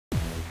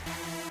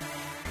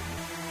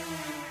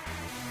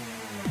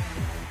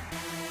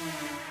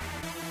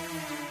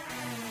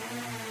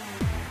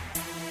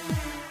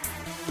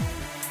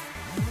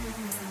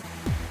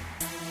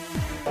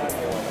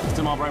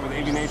Tim Albright with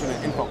AVNation at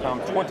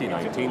InfoComm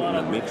 2019 in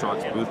the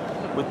Matrox booth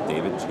with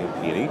David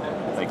Chiappini.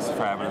 Thanks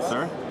for having us,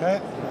 sir. Hey,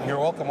 you're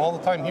welcome all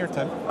the time here,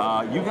 Tim.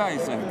 You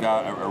guys have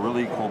got a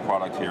really cool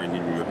product here, and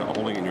you're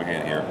holding it in your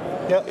hand here.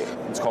 Yeah.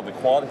 It's called the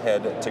Quad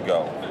Head to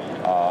Go.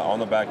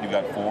 On the back, you've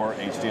got 4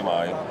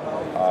 HDMI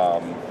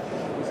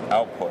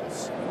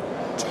outputs.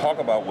 Talk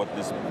about what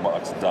this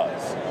box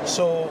does.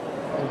 So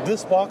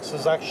this box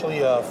is actually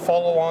a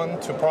follow-on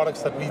to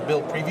products that we've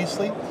built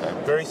previously.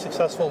 Very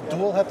successful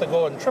dual head to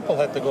go and triple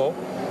head to go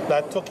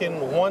that took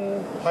in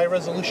one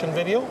high-resolution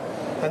video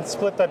and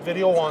split that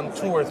video on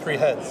 2 or 3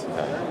 heads,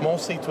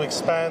 mostly to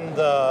expand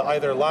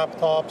either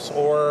laptops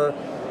or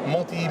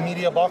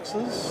multimedia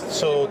boxes,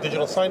 so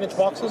digital signage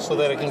boxes, so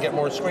that it can get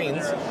more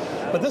screens.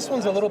 But this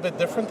one's a little bit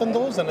different than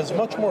those and is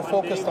much more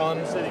focused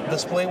on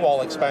display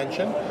wall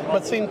expansion,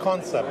 but same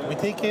concept. We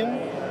take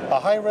in a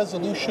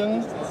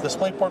high-resolution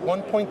DisplayPort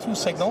 1.2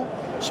 signal,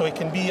 so it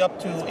can be up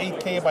to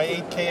 8K by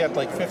 8K at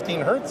like 15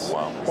 Hertz,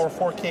 or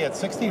 4K at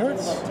 60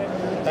 Hertz.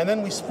 And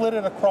then we split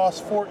it across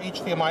 4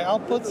 HDMI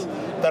outputs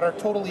that are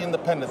totally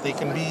independent. They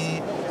can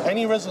be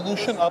any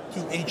resolution up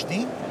to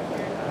HD,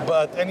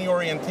 but any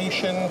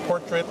orientation,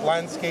 portrait,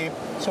 landscape.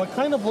 So it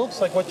kind of looks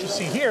like what you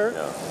see here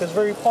is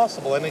very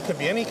possible. And it could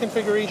be any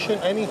configuration,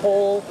 any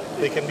hole.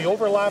 They can be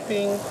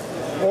overlapping,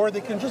 or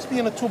they can just be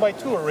in a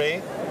 2x2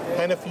 array.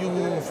 And if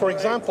you, for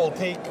example,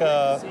 take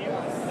 4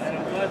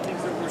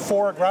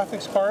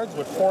 graphics cards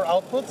with 4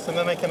 outputs, and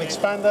then I can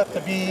expand that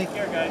to be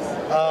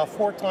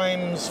 4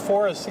 times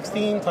 4 is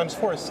 16 times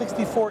 4 is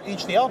 64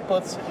 HD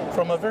outputs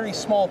from a very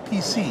small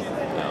PC.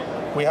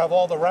 We have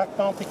all the rack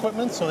mount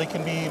equipment, so they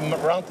can be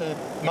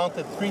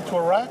mounted 3 to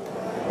a rack,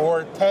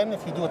 or 10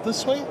 if you do it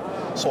this way.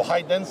 So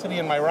high density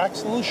in my rack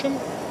solution.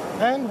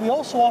 And we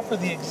also offer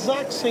the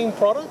exact same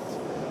product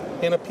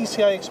in a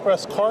PCI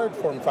Express card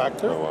form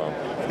factor. Oh, wow.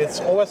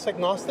 It's OS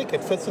agnostic,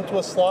 it fits into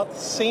a slot,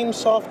 same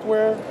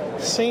software,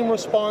 same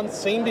response,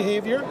 same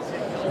behavior,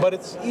 but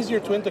it's easier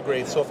to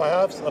integrate. So if I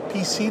have a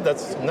PC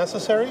that's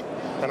necessary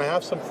and I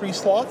have some free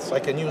slots, I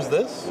can use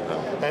this.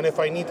 And if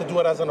I need to do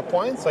it as an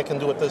appliance, I can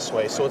do it this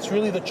way. So it's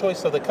really the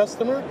choice of the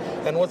customer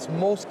and what's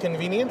most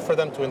convenient for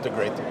them to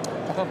integrate.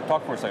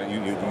 Talk for a second.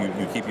 You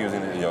keep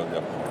using,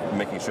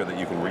 making sure that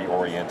you can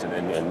reorient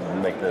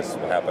and make this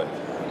happen.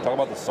 Talk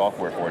about the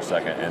software for a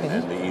second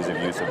and the ease of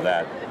use of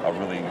that.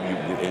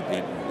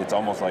 It's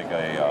almost like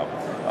a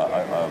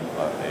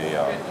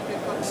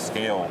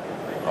scale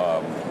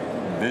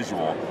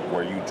visual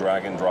where you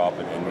drag and drop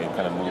and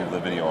kind of move the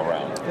video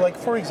around. Like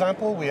for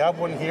example, we have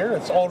one here.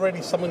 It's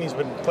already someone who's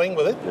been playing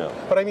with it. Yeah.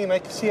 But I mean, I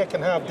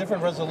can have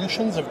different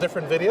resolutions of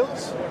different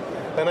videos,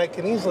 and I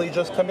can easily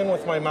just come in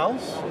with my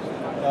mouse.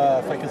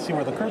 If I can see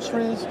where the cursor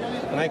is,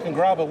 and I can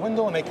grab a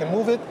window and I can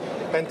move it.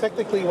 And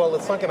technically, well,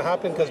 it's not going to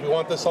happen because we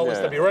want this always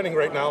to be running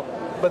right now,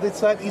 but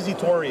it's that easy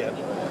to orient.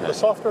 The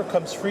software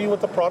comes free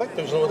with the product.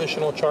 There's no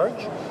additional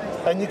charge.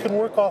 And you can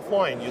work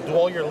offline. You do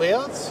all your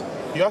layouts.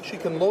 You actually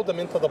can load them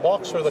into the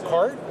box or the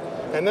card,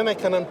 and then I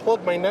can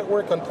unplug my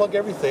network, unplug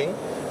everything,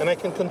 and I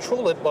can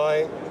control it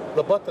by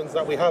the buttons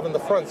that we have in the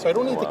front. So I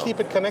don't need to keep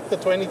it connected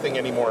to anything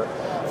anymore.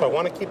 If I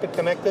want to keep it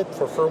connected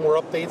for firmware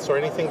updates or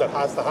anything that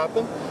has to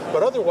happen.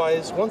 But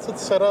otherwise, once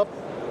it's set up,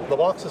 the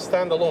box is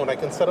standalone. I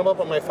can set them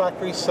up at my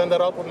factory, send it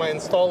out with my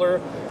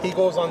installer. He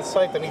goes on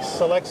site and he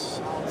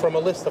selects from a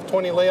list of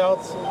 20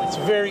 layouts. It's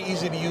very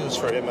easy to use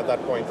for him at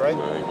that point, right?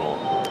 Very cool.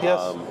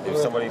 Yes. If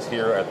somebody's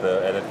here at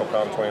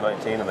InfoComm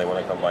 2019 and they want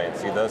to come by and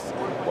see this,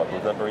 what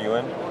booth number are you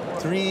in?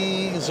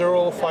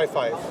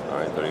 3055. All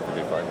right,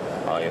 3055.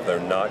 If they're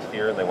not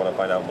here and they want to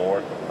find out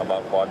more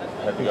about Quad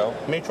Head to Go?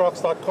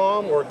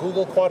 Matrox.com or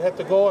Google Quad Head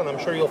to Go, and I'm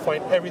sure you'll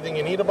find everything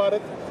you need about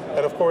it.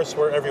 And of course,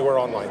 we're everywhere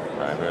online. All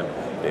right, good.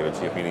 David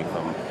Chiappini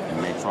from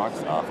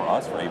Matrox for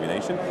us, for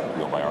AVNation.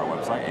 Go by our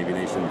website,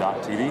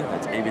 avnation.tv.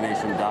 That's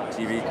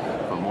avnation.tv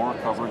for more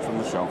coverage from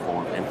the show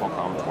for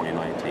InfoComm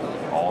 2019.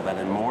 All that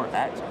and more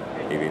at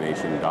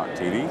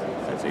avnation.tv.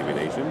 That's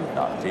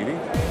avnation.tv.